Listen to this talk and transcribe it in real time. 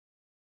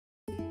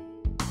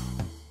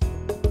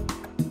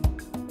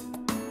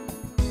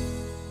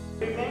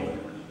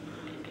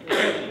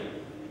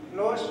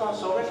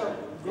so much.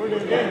 Good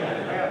evening.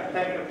 Yeah,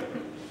 thank you.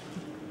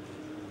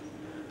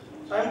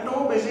 So I'm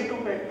too busy to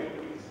make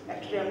PPTs.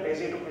 Actually, I'm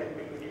lazy to make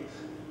PPTs.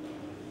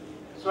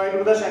 So I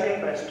do the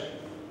second best.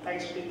 I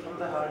speak from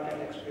the heart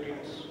and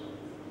experience.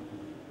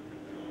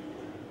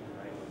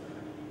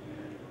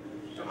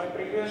 So my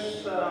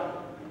previous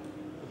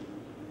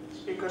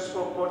speaker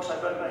spoke about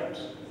cyber crimes.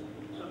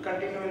 So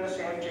continue in the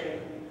same chain.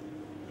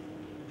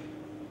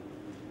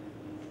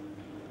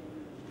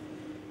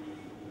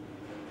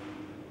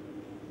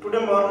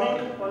 Today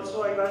morning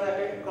also I was at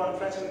a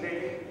conference in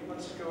Delhi on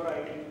secure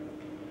IT.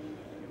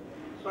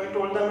 So I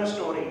told them a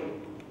story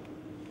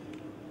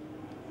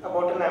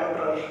about an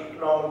emperor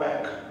long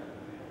back.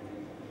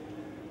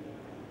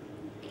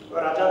 वो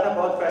राजा था,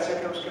 बहुत पैसे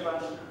थे उसके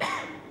पास.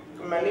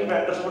 So many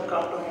vendors would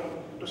come to him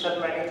to sell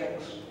many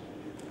things.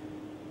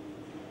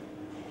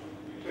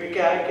 So he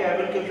said,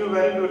 I will give you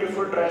very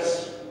beautiful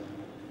dress,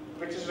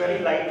 which is very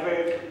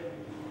lightweight,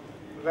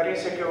 very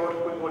secure.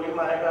 कोई गोली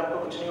मारेगा आपको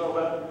कुछ नहीं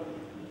होगा.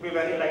 Be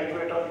very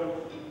lightweight on you.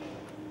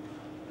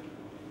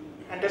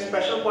 And a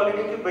special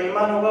quality कि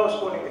बेईमान होगा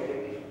उसको नहीं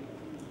दिखेगी.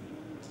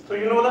 So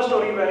you know the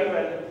story very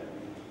well.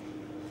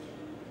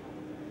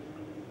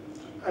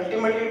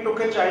 Ultimately it took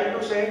a child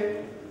to say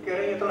कि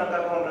अरे ये तो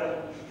नकल घूम रहा है.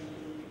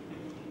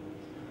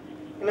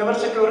 In our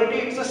security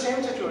it's the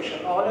same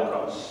situation all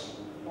across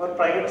our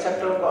private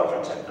sector,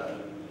 government sector.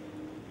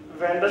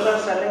 Vendors are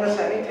selling us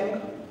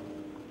anything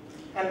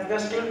and we are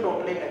still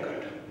totally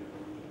naked.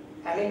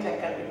 Anything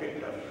can be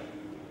picked up.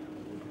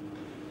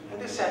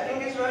 And this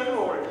setting is very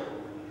old.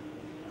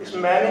 This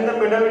man in the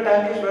middle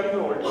attack is very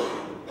old.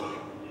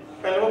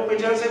 पहले वो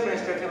pigeon से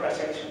भेजते थे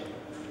message.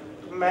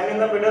 Man in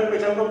the middle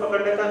pigeon को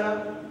पकड़ लेता था,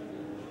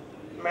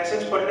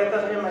 message पढ़ लेता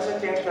था, या मैसेज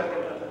चेंज कर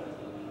देता था.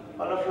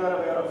 All of you are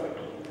aware of it.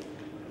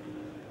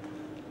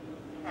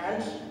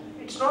 And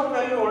it's not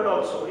very old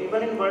also.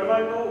 Even in World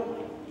War II,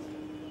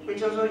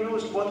 pigeons were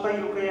used both by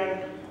UK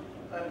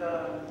and the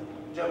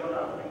German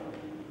army.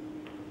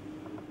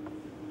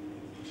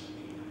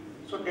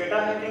 So data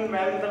hacking,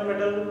 man in the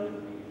middle,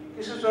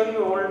 this is very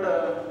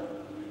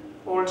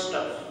old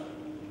stuff,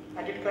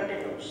 and it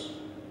continues.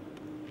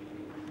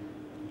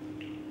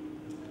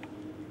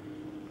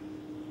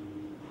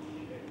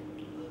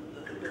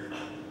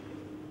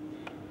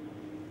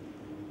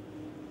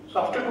 So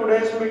after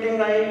today's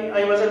meeting,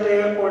 I was at the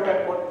airport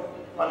at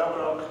 1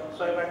 o'clock.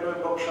 So I went to a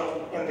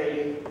bookshop in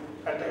Delhi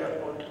at the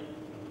airport.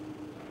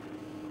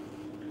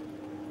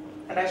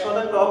 And I saw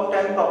the top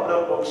 10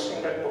 popular books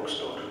in that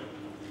bookstore.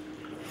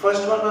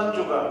 First one was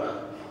Jugaad.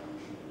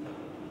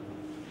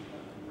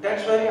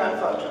 That's very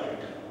unfortunate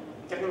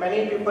that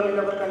many people in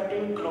our country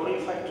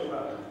glorify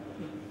Jugaad.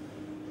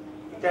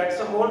 That's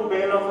the whole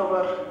bane of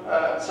our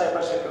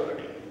cyber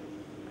security.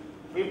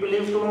 We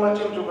believe too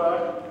much in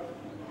Jugaad.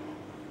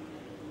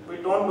 We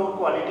don't do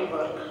quality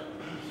work.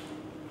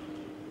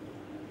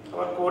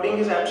 Our coding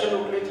is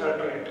absolutely third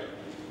rate.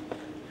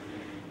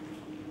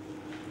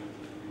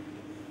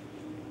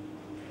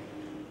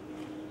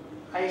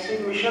 I see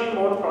mission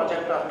mode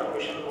project after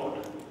mission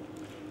mode.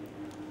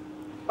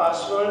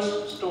 Passwords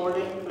stored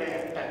in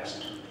plain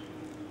text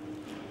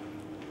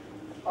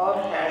or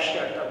hashed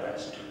at the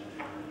best.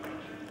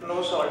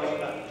 No sorting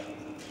done.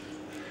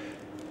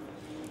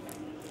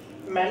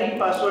 Many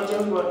passwords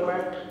in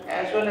government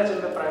as well as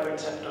in the private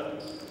sector.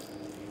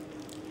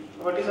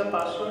 What is a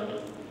password?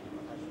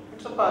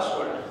 It's a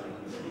password.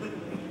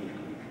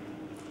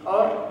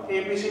 Or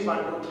ABC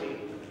 123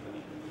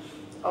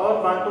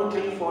 or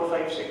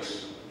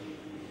 123456.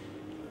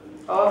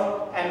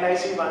 Or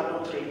NIC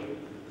 123.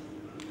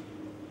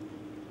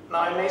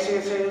 Now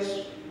NIC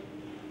says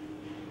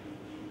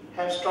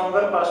have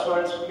stronger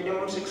passwords,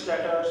 minimum 6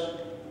 letters,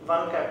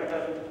 1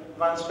 capital,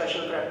 1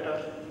 special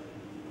character.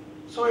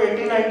 So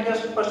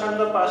 80-90% of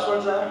the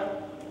passwords are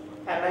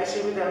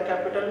NIC with M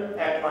capital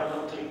at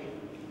 123.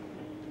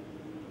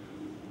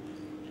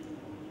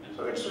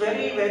 So it's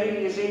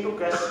very easy to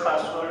guess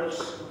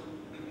passwords,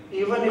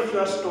 even if you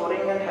are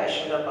storing and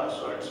hashing the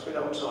passwords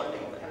without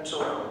sorting and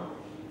so on.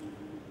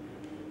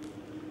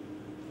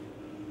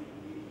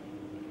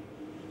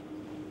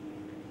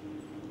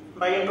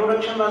 My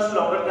introduction was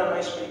longer than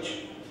my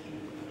speech,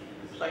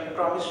 so I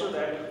promise you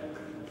that.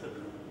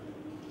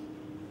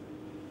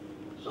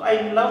 So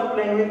I love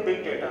playing with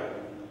big data.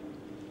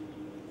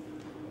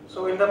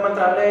 So in the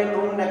Mantralaya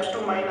room next to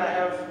mine, I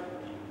have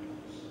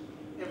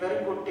a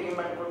very good team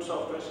and good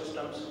software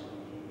systems.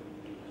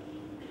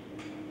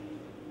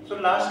 So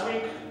last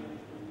week,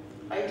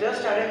 I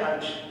just had a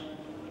hunch.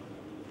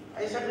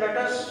 I said, let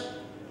us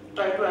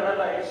try to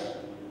analyze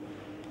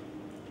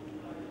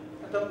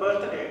the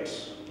birth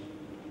dates.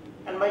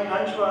 And my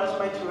hunch was,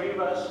 my theory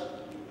was,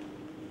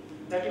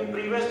 that in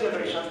previous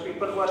generations,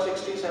 people who are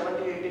 60,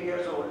 70, 80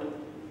 years old,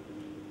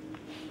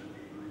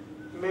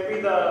 maybe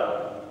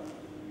the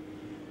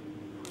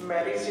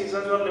marriage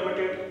seasons were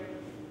limited,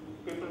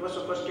 people were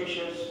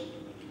superstitious,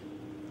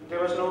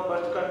 there was no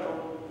birth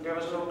control, there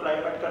was no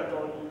climate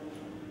control.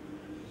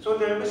 So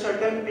there will be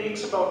certain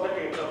peaks about the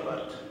dates of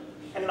birth.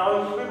 And now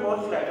it will be more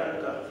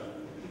flattened curve.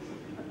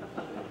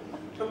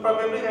 So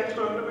probably that's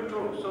going to be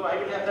true. So I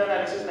will have the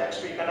analysis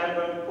next week and I'm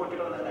going to put it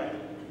on the net.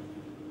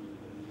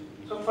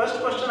 So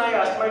first question I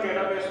asked my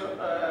database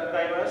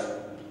guy was,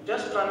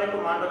 just run a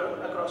command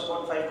across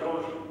about 5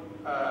 crore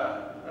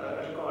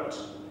records.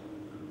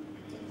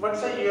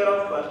 What's the year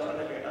of birth in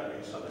the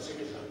database of the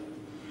citizen?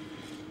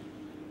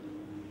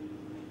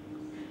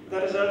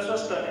 The results were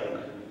stunning.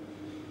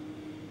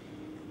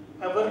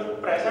 Our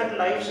present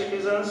live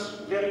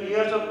citizens, their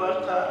years of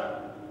birth are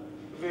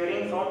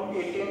varying from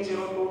 1802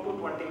 to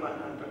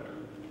 2100.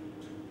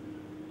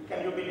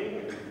 Can you believe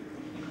it?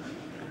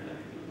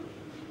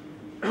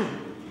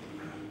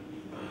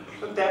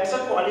 So that's the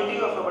quality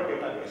of our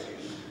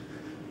databases.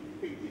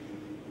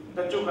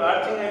 The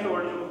Jugaad thing I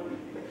told you,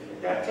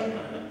 that thing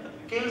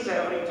kills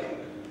everything.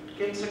 It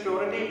kills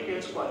security, it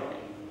kills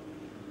quality.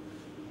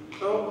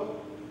 So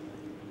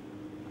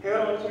here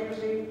also you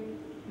see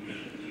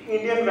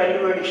Indian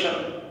value addition.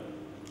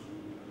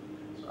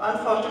 So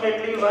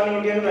unfortunately, one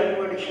Indian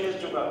value addition is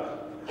Jugaad.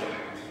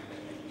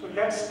 So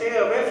let's stay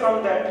away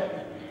from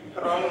that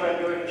wrong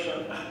value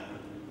addition.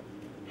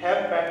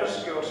 Have better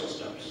secure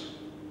systems.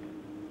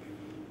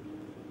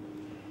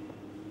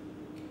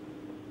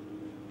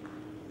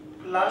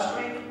 Last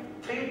week,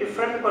 3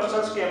 different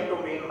persons came to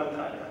me in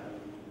Mantralaya.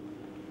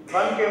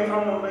 One came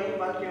from Mumbai,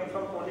 one came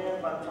from Pune,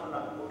 and one from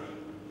Nagpur.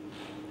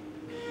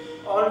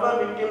 All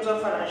were victims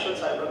of financial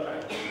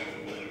cybercrime.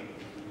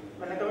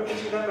 मैंने कहा कि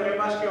सीधा मेरे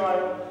पास क्यों आए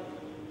हो?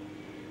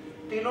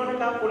 तीनों ने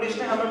कहा पुलिस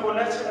ने हमें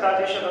बोला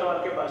राजेश अग्रवाल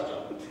के पास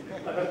जाओ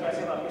अगर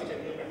पैसे वापस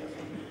चाहिए पैसे।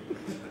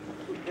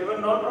 They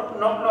were not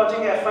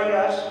lodging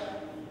FIRs.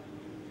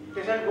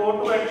 They said go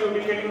to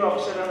adjudicating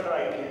officer and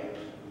write it.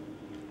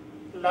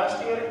 Last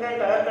year in the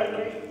entire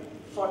country,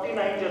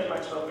 49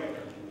 judgments were made.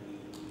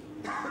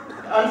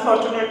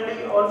 Unfortunately,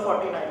 all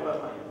 49 were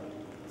mine.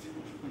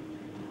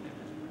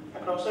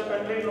 Across the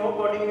country,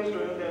 nobody is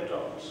doing their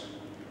jobs.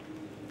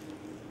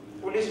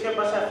 Police के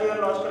पास FIR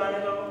lodge कराने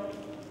जाओ.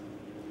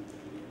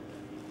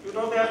 You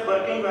know they are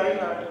working very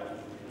hard.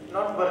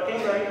 Not working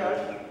very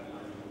hard,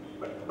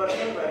 but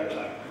working very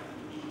hard.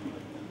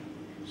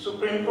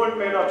 Supreme Court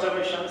made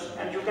observations,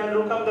 and you can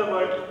look up the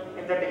word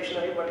in the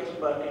dictionary. What is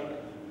working?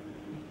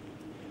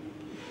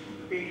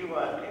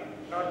 P-U-R-K,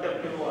 not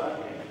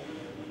W-O-R-K.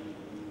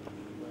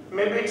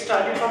 Maybe it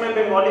started from a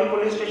Bengali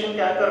police station.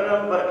 क्या कर रहे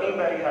हैं? Working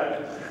very hard.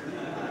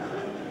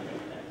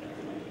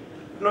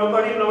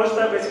 Nobody knows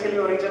the basically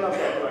origin of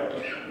that word.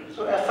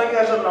 So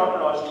FIRs are not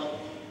lost.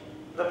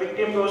 The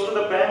victim goes to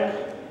the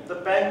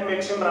bank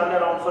makes him run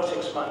around for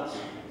 6 months.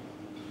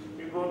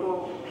 You go to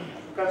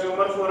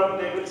consumer forum,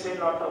 they will say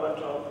not our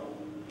job.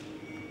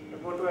 You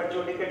go to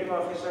adjudicating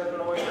officer,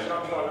 no, it has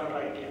not fallen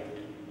right yet.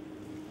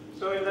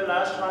 So in the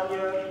last 1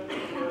 year,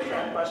 we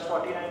have passed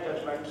 49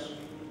 judgments.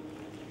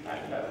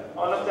 And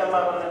all of them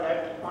are on the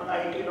net on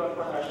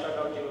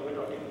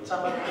it.maharastra.gov.in.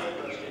 Some are very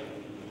interesting.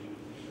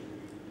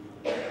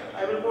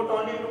 I will quote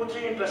only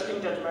 2-3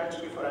 interesting judgments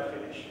before I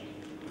finish.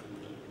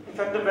 In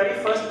fact, the very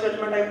first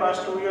judgment I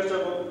passed 2 years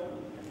ago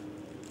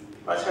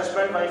was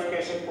husband-wife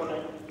case in Pune.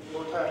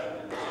 Both are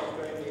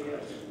software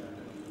engineers.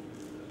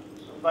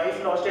 So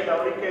wife lost a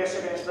dowry case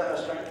against the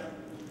husband.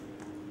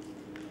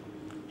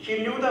 She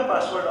knew the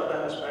password of the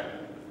husband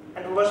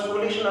and was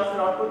foolish enough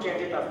not to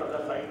change it after the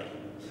fight.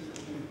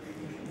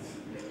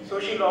 So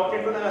she logged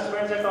into the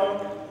husband's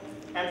account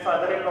and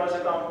father-in-law's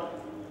account,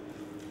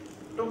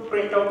 took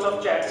printouts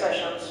of chat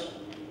sessions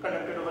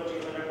conducted over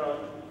Gmail and all,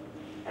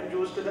 and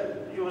used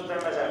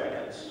them as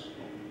evidence.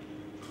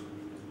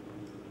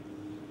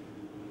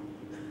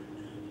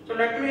 So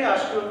let me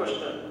ask you a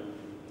question.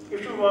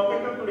 If you walk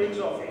into a colleague's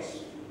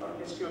office or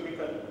his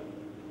cubicle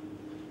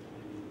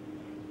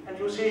and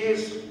you see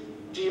his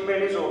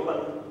Gmail is open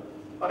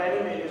or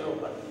any mail is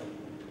open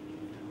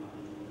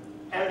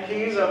and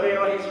he is away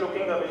or he is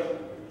looking away,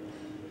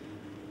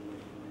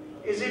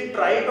 is it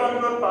right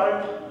on your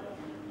part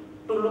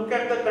to look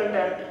at the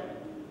content?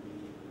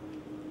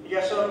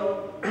 Yes or no?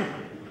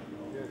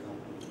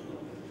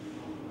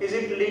 Is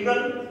it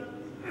legal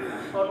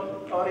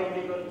or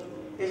illegal?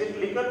 Is it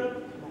legal?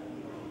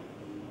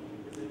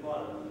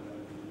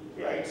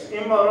 Yeah, it's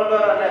immoral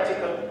or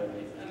unethical,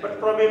 but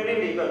probably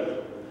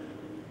legal.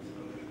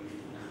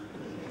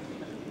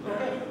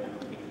 Okay.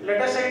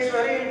 Let us say it's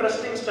very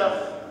interesting stuff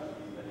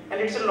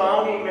and it's a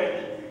long email.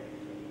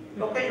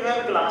 Okay, you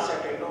have a glance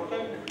at it,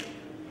 okay?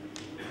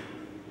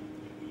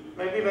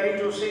 Maybe very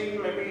juicy,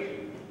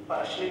 maybe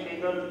partially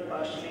legal,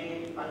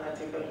 partially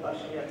unethical,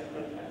 partially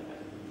ethical.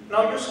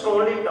 Now you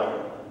scroll it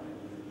down.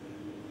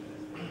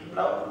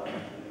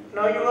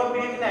 Now you are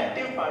being an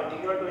active party,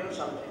 you are doing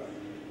something.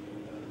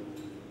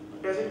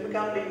 Does it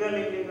become legal,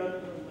 illegal?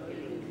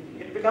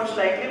 It becomes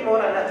slightly more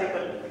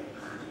unethical.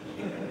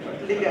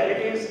 But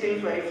legality is still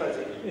very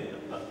fuzzy.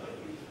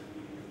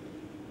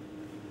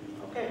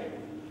 Okay.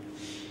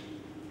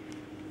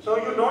 So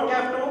you don't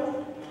have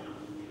to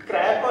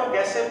crack or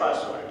guess a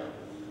password.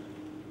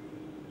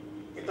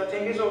 If the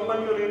thing is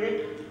open, you read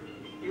it.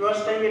 You are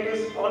saying it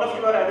is, all of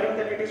you are agreeing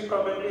that it is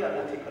probably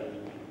unethical,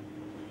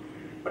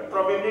 but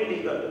probably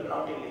legal,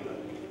 not illegal.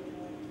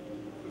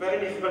 Very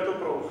difficult to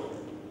prove.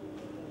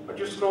 But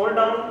you scroll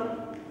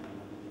down,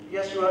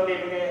 yes, you are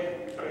leaving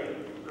a trail,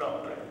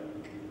 log trail.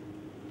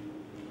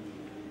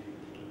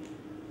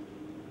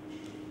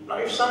 Now,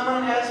 if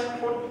someone has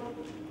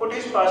put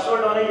his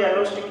password on a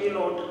yellow sticky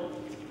note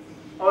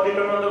or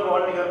written on the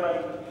wall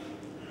nearby,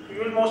 you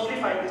will mostly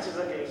find this is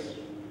the case.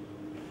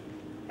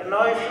 And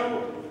now, if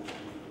you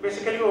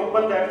basically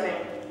open that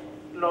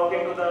thing, log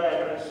into the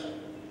address,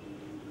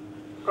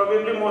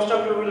 probably most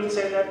of you will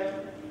say that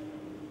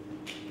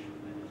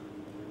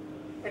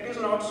it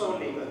is not so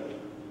legal.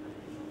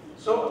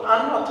 So,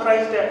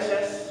 unauthorized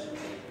access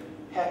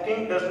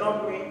hacking does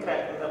not mean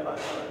cracking the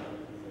password.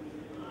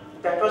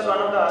 That was one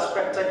of the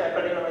aspects I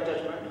tackled in my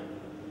judgment.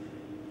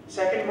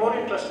 Second, more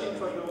interesting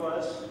for you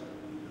was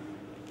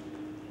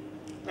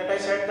that I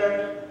said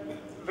that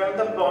when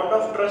the bond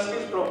of trust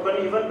is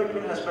broken, even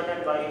between husband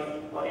and wife,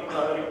 or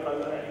employer,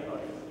 or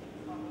anybody,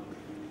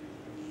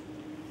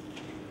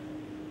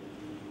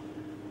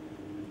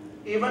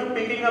 even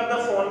picking up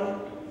the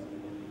phone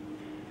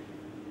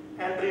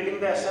and reading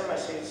the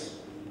SMSs,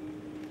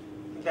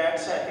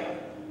 that's hacking.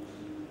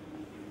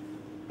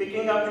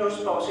 Picking up your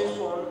spouse's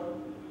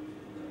phone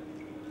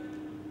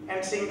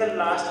and seeing the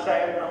last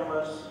dialed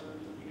numbers,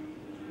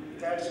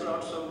 that's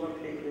not so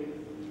good legally.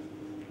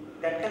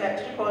 That can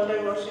actually cause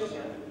divorces.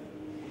 Yeah?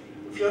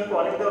 If you are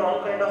calling the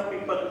wrong kind of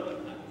people,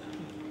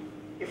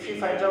 if she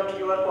finds out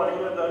you are calling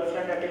your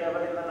girlfriend at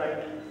 11 in the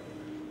night,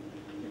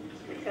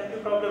 it can be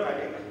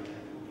problematic.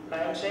 And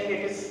I am saying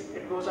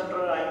it goes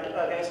under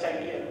against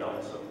IT Act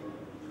also.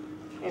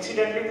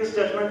 Incidentally, this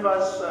judgment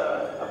was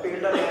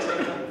appealed against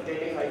in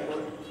Delhi High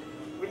Court,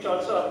 which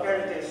also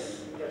upheld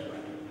this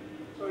judgment.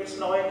 So it's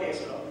now a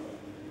case law.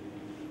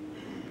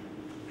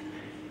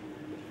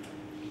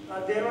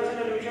 There was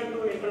an allusion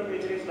to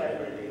intermediaries'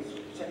 liabilities,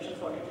 section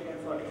 43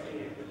 and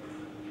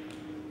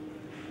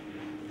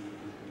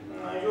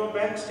 43A. Your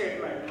bank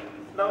statement.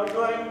 Now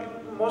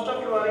most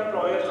of you are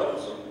employers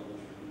also.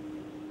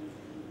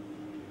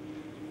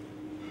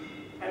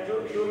 And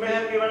you may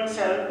have given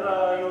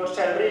your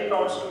salary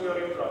accounts to your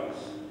employees.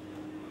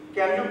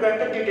 Can you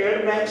get a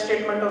detailed bank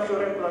statement of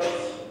your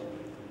employees?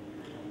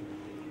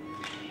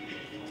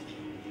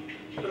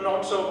 So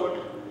not so good.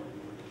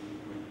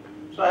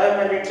 So I have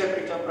made it a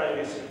breach of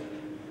privacy.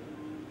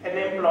 An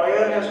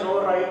employer has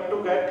no right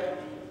to get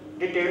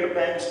detailed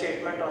bank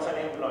statement of an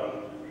employee.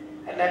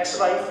 An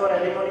ex-wife for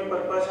alimony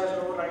purpose has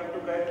no right to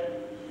get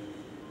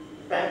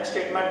bank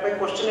statement by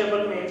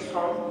questionable means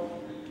from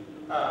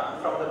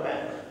the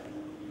bank.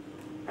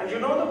 And you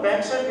know the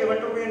banks are given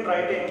to me in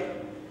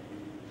writing.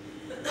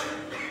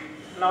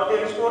 Now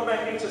there is core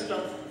banking system.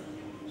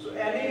 So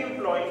any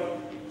employee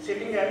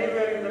sitting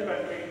anywhere in the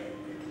country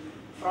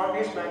from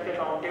his bank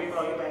account, bank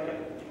employee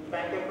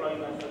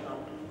bank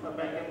account, or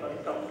bank employee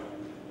account,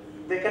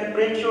 they can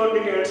print your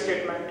detailed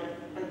statement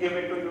and give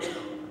it to you.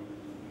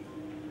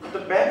 The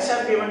banks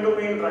have given to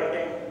me in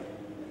writing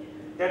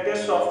that their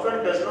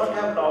software does not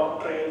have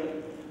log trail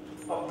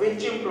of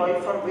which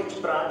employee from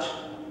which branch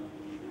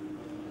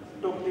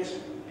took this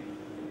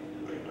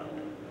printout.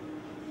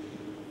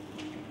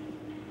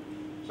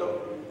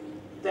 So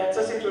that's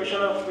a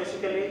situation of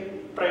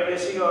basically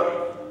privacy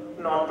or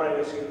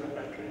non-privacy in the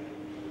country.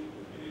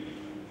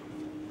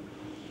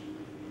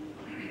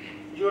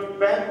 Your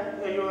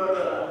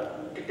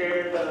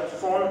detailed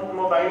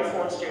mobile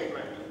phone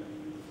statement.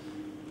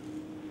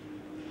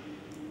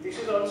 This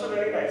is also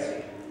very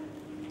dicey.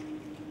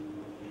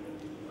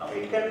 Now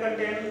it can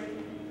contain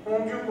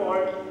whom you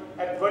called,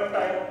 at what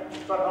time,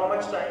 for how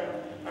much time,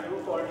 and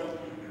who called you.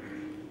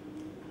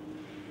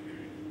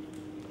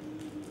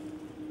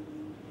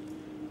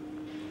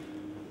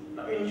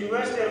 Now in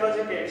US there was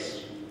a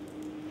case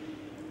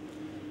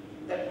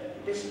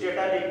that this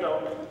data leaked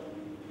out,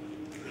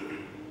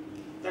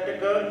 that a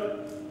girl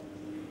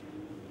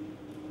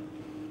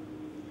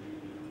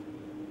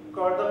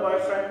called the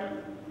boyfriend,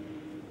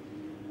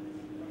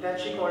 then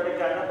she called a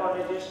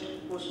gynecologist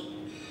who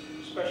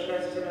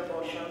specializes in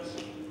abortions,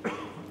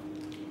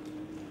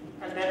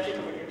 and then she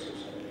committed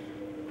suicide.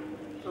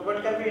 So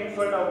what can be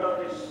inferred out of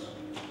this?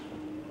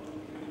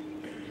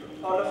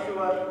 All of you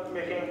are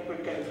making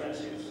quick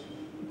inferences.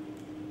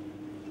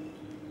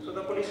 So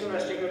the police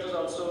investigators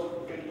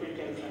also did quick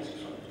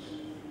inferences from this.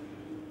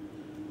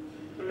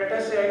 So let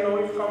us say I know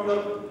it from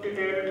your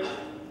detailed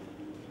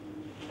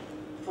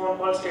phone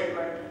call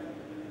statement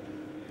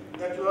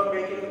that you are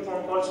making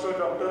phone calls to a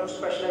doctor who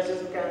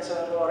specializes in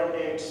cancer or in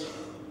AIDS.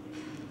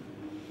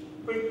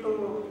 Quick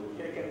to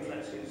make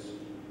inferences.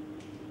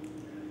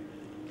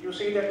 You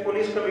see that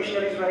police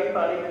commissioner is very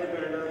pally with a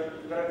builder,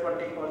 there are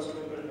 20 calls to a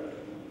builder.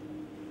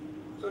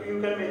 So you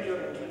can make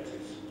your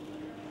inferences.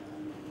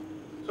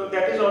 So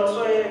that is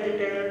also a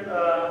detailed,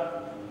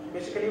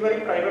 basically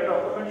very private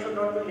document, should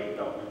not be leaked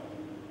out.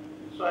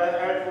 So I have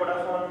had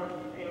Vodafone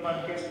in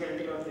one case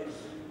guilty of this,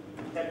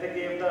 that they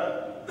gave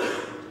the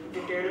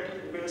detailed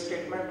bill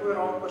statement to a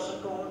wrong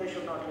person to whom they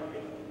should not have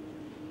given.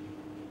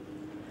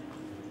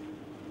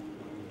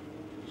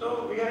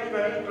 So we are in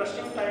very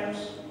interesting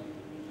times,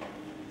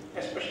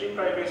 especially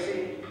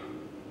privacy,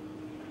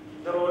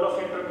 the role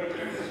of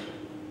intermediaries.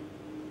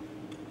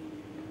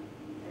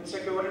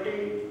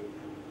 security,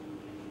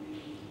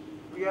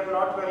 we are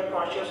not very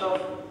conscious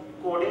of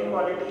coding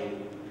quality.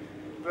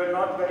 We are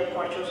not very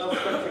conscious of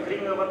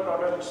configuring our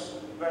products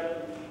well.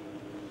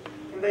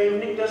 In the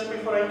evening, just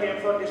before I came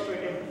for this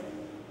meeting,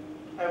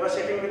 I was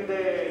sitting with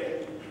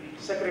the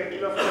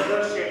Secretary of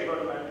the State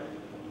Government.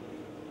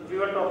 We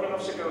were talking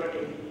of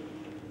security.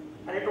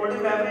 And I told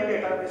him every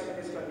database in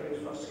this country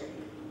is for sale.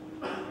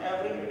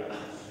 Every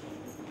database.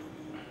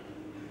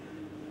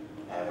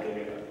 Every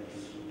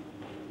database.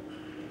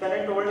 Then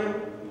I told him,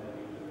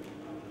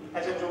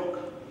 as a joke,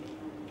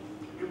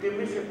 you give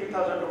me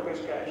 50,000 rupees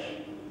cash.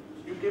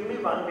 You give me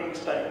 1 week's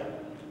time.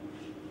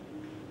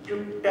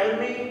 You tell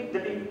me the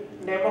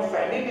name of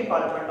any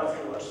department of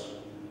yours.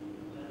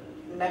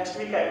 Next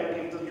week I will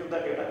give you the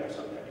database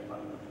of that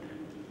department.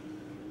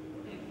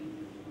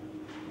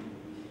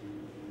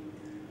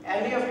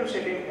 Any of you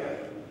sitting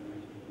here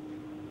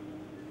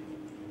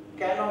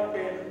can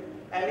obtain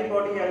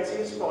anybody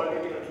else's call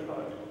details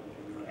for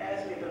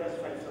as little as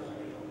 5,000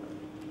 euros.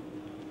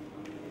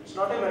 It's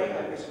not a very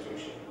happy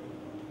situation.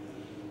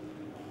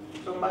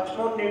 So much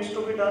more needs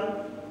to be done,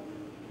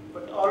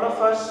 but all of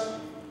us,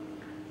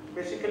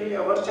 basically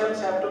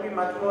ourselves, have to be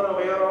much more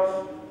aware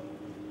of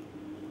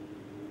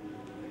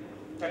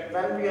that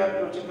when we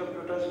are using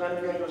computers,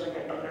 when we are using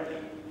internet,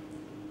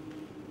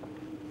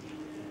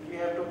 we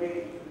have to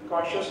be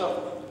conscious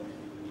of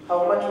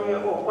how much we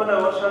open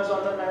ourselves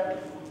on the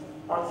net,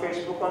 on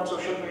Facebook, on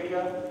social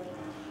media,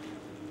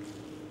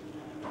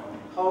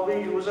 how we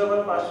use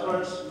our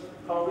passwords,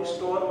 how we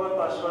store our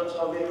passwords,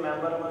 how we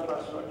remember our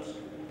passwords,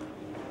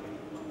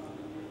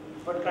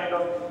 what kind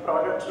of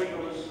products we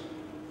use,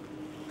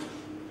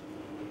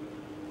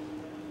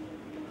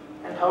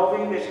 and how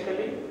we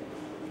basically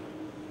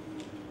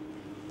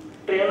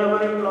train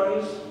our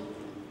employees,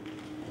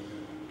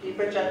 keep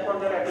a check on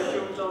their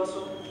attitudes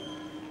also.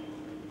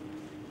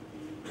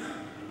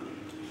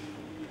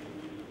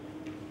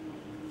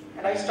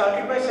 And I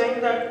started by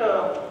saying that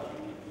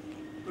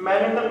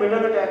man in the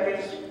middle attack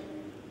is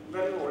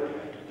very old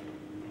yet.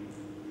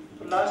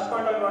 So last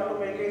point I want to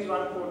make is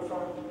one quote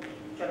from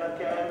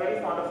Chanakya. I am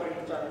very fond of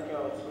reading Chanakya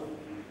also.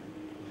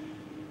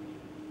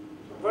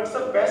 So what's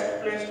the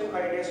best place to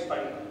hide a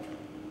spy?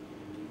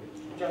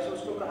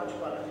 जासूस को कहाँ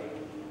छुपाना चाहिए?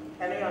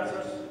 Any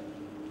answers?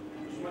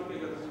 दुश्मन पे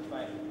कर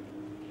spy.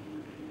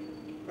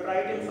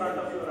 Right in front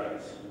of your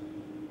eyes.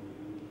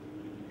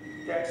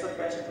 That's the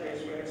best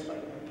place where a spy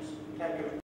hides. Thank you.